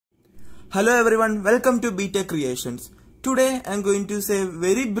Hello everyone, welcome to BTech Creations. Today I am going to say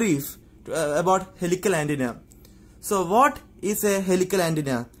very brief about helical antenna. So what is a helical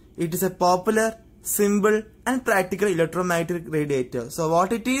antenna? It is a popular, simple and practical electromagnetic radiator. So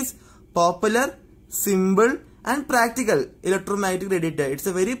what it is? Popular, simple and practical electromagnetic radiator. It's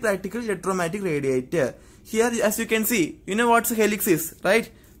a very practical electromagnetic radiator. Here as you can see, you know what a helix is,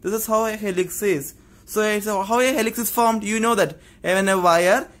 right? This is how a helix is. So how a helix is formed, you know that when a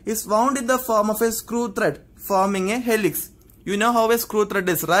wire is wound in the form of a screw thread forming a helix. You know how a screw thread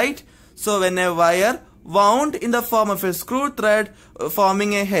is, right? So when a wire wound in the form of a screw thread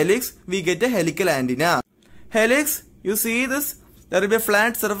forming a helix, we get a helical antenna. Helix, you see this? There will be a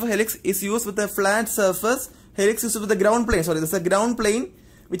flat surface. Helix is used with a flat surface. Helix is used with the ground plane. Sorry, this is a ground plane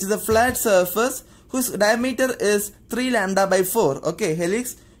which is a flat surface whose diameter is 3 lambda by 4. Okay,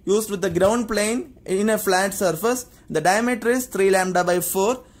 helix used with the ground plane in a flat surface. The diameter is 3 lambda by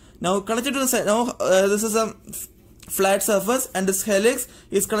 4. Now connected to the this is a flat surface and this helix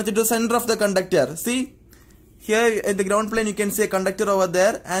is connected to the center of the conductor. See, here in the ground plane you can see a conductor over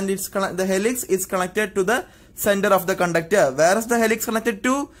there, and the helix is connected to the center of the conductor. Where is the helix connected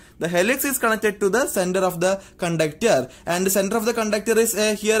to? The helix is connected to the center of the conductor, and the center of the conductor is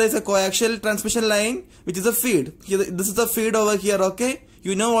here is a coaxial transmission line which is a feed. Here, this is the feed over here. Okay,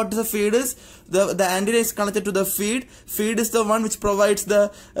 you know what the feed is? The antenna is connected to the feed. Feed is the one which provides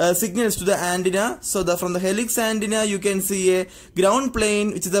the signals to the antenna. So from the helix antenna you can see a ground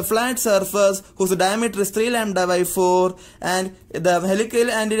plane which is a flat surface whose diameter is 3 lambda by 4, and the helical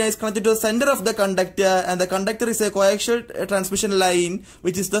antenna is connected to the center of the conductor, and the conductor is a coaxial transmission line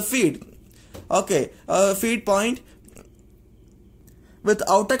which is the feed. Okay, feed point with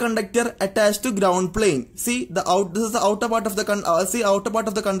outer conductor attached to ground plane. See, this is the outer part of the outer part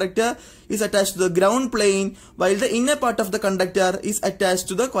of the conductor is attached to the ground plane, while the inner part of the conductor is attached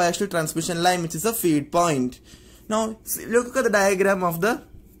to the coaxial transmission line, which is the feed point. Now look at the diagram of the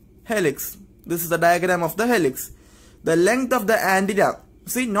helix. This is the diagram of the helix. The length of the antenna,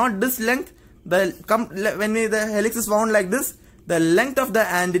 see, not this length. When the helix is wound like this, the length of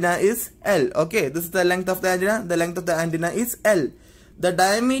the antenna is L. Okay, this is the length of the antenna. The length of the antenna is L. The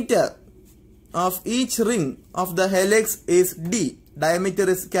diameter of each ring of the helix is D. Diameter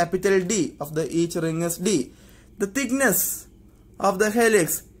is capital D of each ring is D. The thickness of the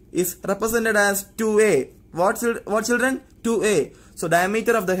helix is represented as 2A. What children? 2A. So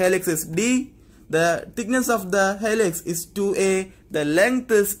diameter of the helix is D. The thickness of the helix is 2A. The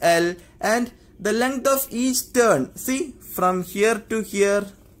length is L. And the length of each turn. See, from here to here,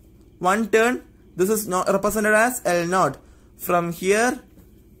 one turn. This is not represented as L0. From here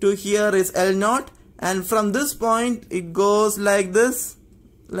to here is L0, and from this point it goes like this,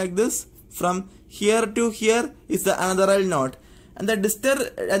 From here to here is the another L0, and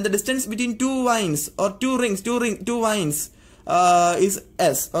the distance between two vines or two vines is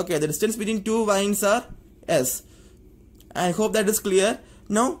S. Okay, the distance between two vines are S. I hope that is clear.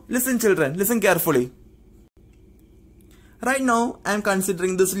 Now listen, children, listen carefully. Right now I am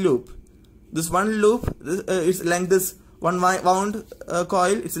considering this loop. This one loop, its length is one wound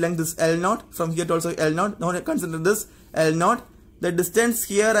coil, its length is L0. From here to also L0. Now consider this L0. The distance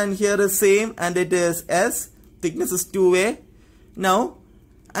here and here is same, and it is S. Thickness is 2A. Now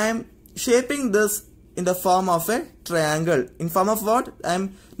I am shaping this in the form of a triangle. In form of what? I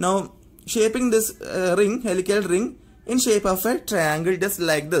am now shaping this helical ring in shape of a triangle, just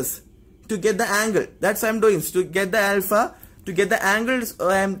like this, to get the angle. That's what I am doing. To get the alpha, to get the angles,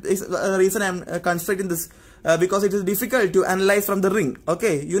 is the reason I am constructing this. Because it is difficult to analyze from the ring.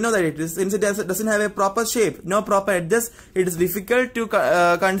 Okay, you know that it is, since it doesn't have a proper shape, no proper edges, it is difficult to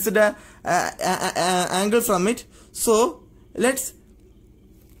consider angle from it. So let's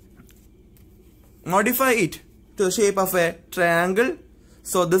modify it to the shape of a triangle.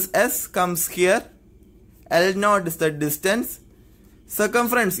 So this S comes here. L0 is the distance.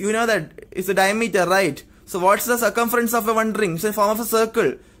 Circumference, you know that it's the diameter, right? So what's the circumference of one ring? It's in form of a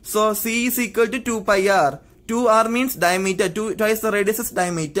circle. So C is equal to 2 pi r. 2r means diameter. Twice the radius is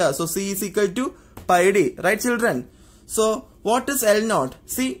diameter. So C is equal to pi d. Right, children? So what is L0?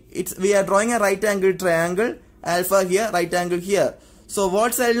 See, we are drawing a right angle triangle. Alpha here, right angle here. So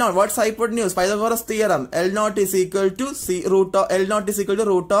what's L0? What's hypotenuse? Pythagoras theorem. L0 is equal to L0 is equal to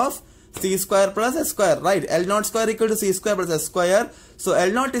root of C square plus S square. Right? L0 square equal to C square plus S square. So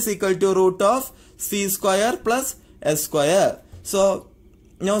L0 is equal to root of C square plus S square. So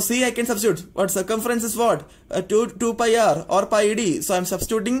now see, I can substitute. What circumference is what? 2 pi r or pi d. So I am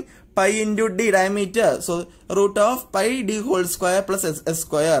substituting pi into d, diameter. So root of pi d whole square plus s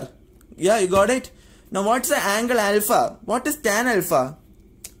square. Yeah, you got it. Now what's the angle alpha? What is tan alpha?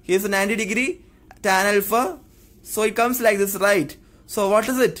 Here's a 90 degree tan alpha. So it comes like this, right? So what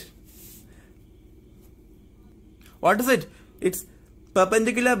is it? What is it? It's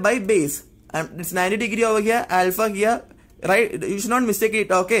perpendicular by base. And it's 90 degree over here, alpha here, right? You should not mistake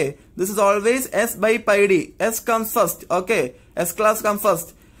it, okay? This is always S by pi d. S comes first, okay? S class comes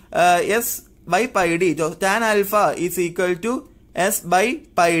first. S by pi d. So tan alpha is equal to S by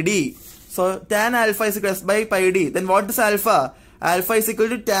pi d. So tan alpha is equal to S by pi d. Then what is alpha? Alpha is equal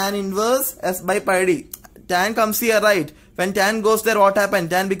to tan inverse S by pi d. Tan comes here, right? When tan goes there, what happens?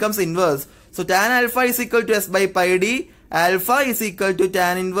 Tan becomes inverse. So tan alpha is equal to S by pi d. Alpha is equal to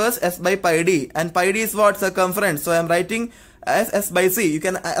tan inverse S by pi d. And pi d is what? Circumference. So I am writing as S by C. You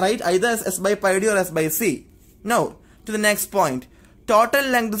can write either as S by pi d or S by C. Now, to the next point. Total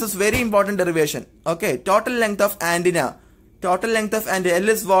length. This is very important derivation. Okay. Total length of antenna. Total length of antenna. L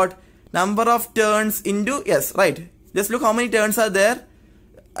is what? Number of turns into S. Right. Just look how many turns are there.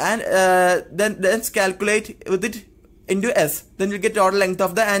 And then let's calculate with it into S. Then you get total length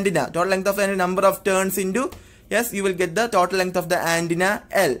of the antenna. Total length of the antenna, number of turns into S. You will get the total length of the antenna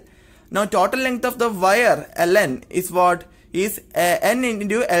L. Now total length of the wire Ln is what? Is N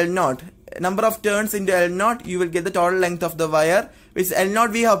into L0. Number of turns into L0. You will get the total length of the wire. Which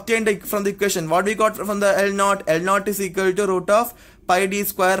L0 we have obtained from the equation. What we got from the L0? L0 is equal to root of pi d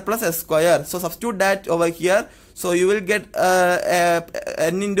square plus S square. So substitute that over here. So you will get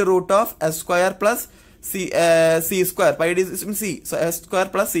N into root of S square plus C square. Pi d is C. So S square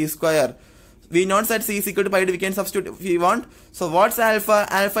plus C square. We not said C is equal to pi d. We can substitute if we want. So what's alpha?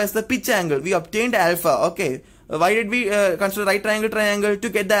 Alpha is the pitch angle. We obtained alpha. Okay. Why did we consider right triangle to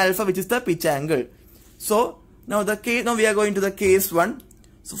get the alpha, which is the pitch angle? So now now we are going to the case 1.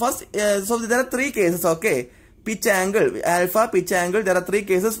 So first, so there are 3 cases. Okay. Pitch angle, alpha, pitch angle. There are 3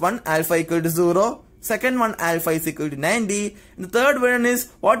 cases. One, alpha equal to 0. Second one, alpha is equal to 90. And the third one is,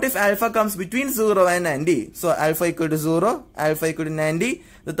 what if alpha comes between 0 and 90? So alpha equal to 0, alpha equal to 90.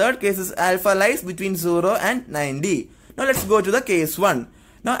 The third case is alpha lies between 0 and 90. Now let's go to the case 1.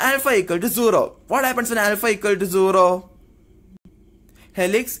 Now alpha equal to 0. What happens when alpha equal to 0?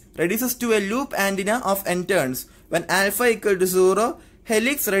 Helix reduces to a loop antenna of n turns. When alpha equal to 0,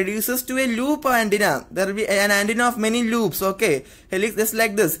 helix reduces to a loop antenna. There will be an antenna of many loops. Okay. Helix just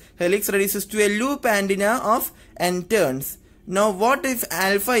like this. Helix reduces to a loop antenna of n turns. Now what if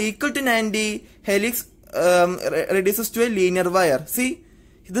alpha equal to 90? Helix reduces to a linear wire. See,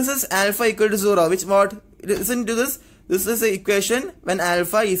 this is alpha equal to 0. Which what? Listen to this. This is the equation when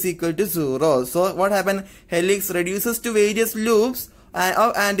alpha is equal to 0. So what happened? Helix reduces to various loops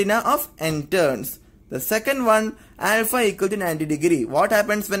of antenna of n turns. The second one, alpha equal to 90 degree. What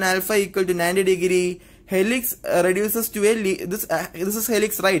happens when alpha equal to 90 degree? Helix reduces to a this is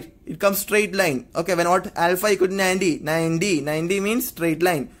helix, right? It comes straight line. Okay, when what? Alpha equal to 90 means straight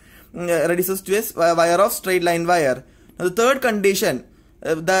line. Reduces to a wire of straight line wire. Now the third condition,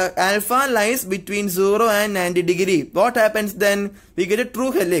 the alpha lies between 0 and 90 degree. What happens then? We get a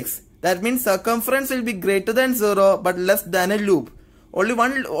true helix. That means circumference will be greater than 0 but less than a loop. Only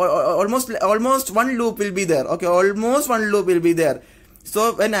one, almost one loop will be there. Okay, almost one loop will be there.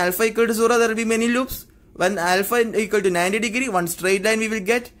 So when alpha equal to 0, there will be many loops. When alpha equal to 90 degree, one straight line we will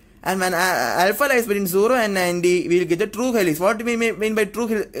get. And when alpha lies between 0 and 90, we will get a true helix. What do we mean by true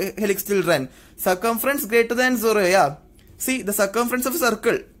helix, children? Circumference greater than 0, yeah. See, the circumference of a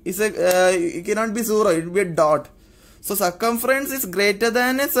circle is it cannot be 0, it will be a dot. So circumference is greater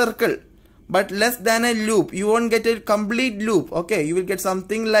than a circle, but less than a loop. You won't get a complete loop. Okay, you will get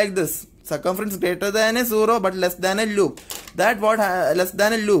something like this. Circumference greater than a 0 but less than a loop. That what less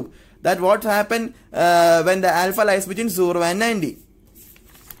than a loop. That what happen when the alpha lies between 0 and 90.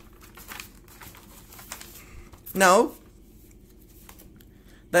 Now,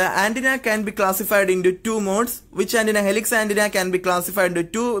 the antenna can be classified into 2 modes. Which antenna? Helix antenna can be classified into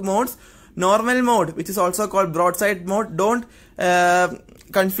 2 modes. Normal mode, which is also called broadside mode. Don't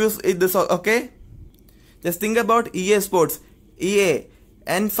confuse this, okay? Just think about EA sports. EA,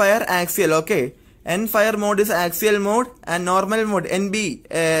 end fire axial, okay? End fire mode is axial mode and normal mode,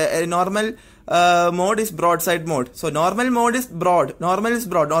 NB, normal mode is broadside mode. So normal mode is broad, normal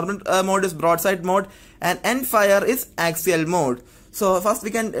mode is broadside mode, and end fire is axial mode. So first we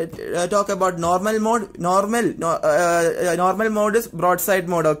can talk about normal mode. Normal mode is broadside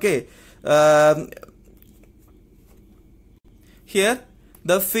mode, okay? Here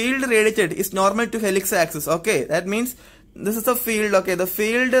the field radiated is normal to helix axis, okay? That means this is the field, okay? The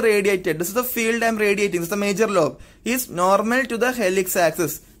field radiated, this is the field I am radiating, this is the major lobe, is normal to the helix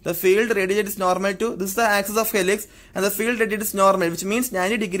axis. The field radiated is normal to, this is the axis of helix, and the field radiated is normal, which means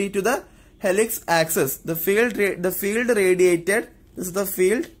 90 degree to the helix axis. The field radiated this is the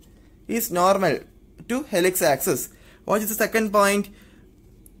field, is normal to helix axis. What is the second point?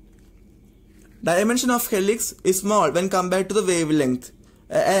 Dimension of helix is small when compared to the wavelength.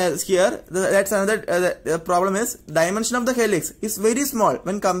 Here, that's another problem is dimension of the helix is very small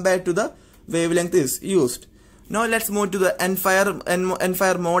when compared to the wavelength is used. Now let's move to the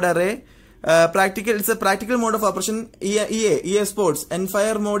end-fire mode array. It's a practical mode of operation. EA sports.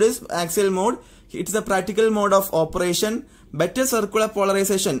 End-fire mode is axial mode. It's a practical mode of operation. Better circular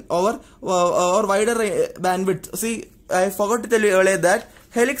polarization or wider bandwidth. See, I forgot to tell you earlier that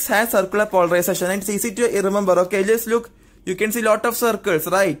helix has circular polarization and it's easy to remember. Okay, just look. You can see lot of circles,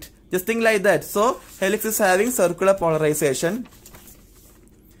 right? Just think like that. So helix is having circular polarization,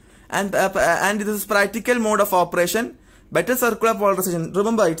 and this is practical mode of operation. Better circular polarization.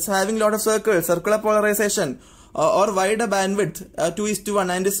 Remember, it's having lot of circles, circular polarization, or wider bandwidth,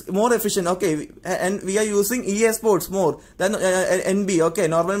 2:1, and is more efficient. Okay, and we are using EA sports more than NB. Okay,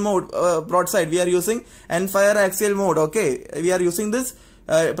 normal mode, broadside. We are using end-fire axial mode. Okay, we are using this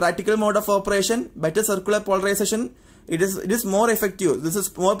practical mode of operation. Better circular polarization. It is more effective. This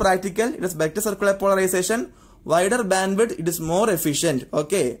is more practical. It is better circular polarization. Wider bandwidth. It is more efficient.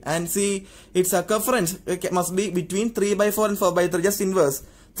 Okay. And see, its circumference must be between 3/4 and 4/3. Just inverse.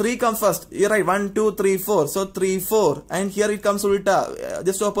 3 comes first. You're right. 1, 2, 3, 4. So 3, 4. And here it comes ulta.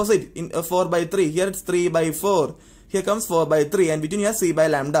 Just opposite. In 4/3. Here it's 3/4. Here comes 4/3. And between here C by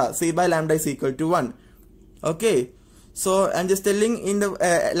lambda. C by lambda is equal to 1. Okay. So I'm just telling in the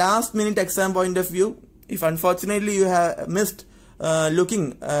last minute exam point of view. If unfortunately you have missed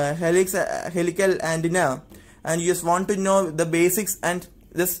looking helical antenna and you just want to know the basics and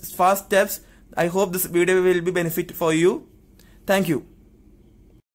just fast steps, I hope this video will be benefit for you. Thank you.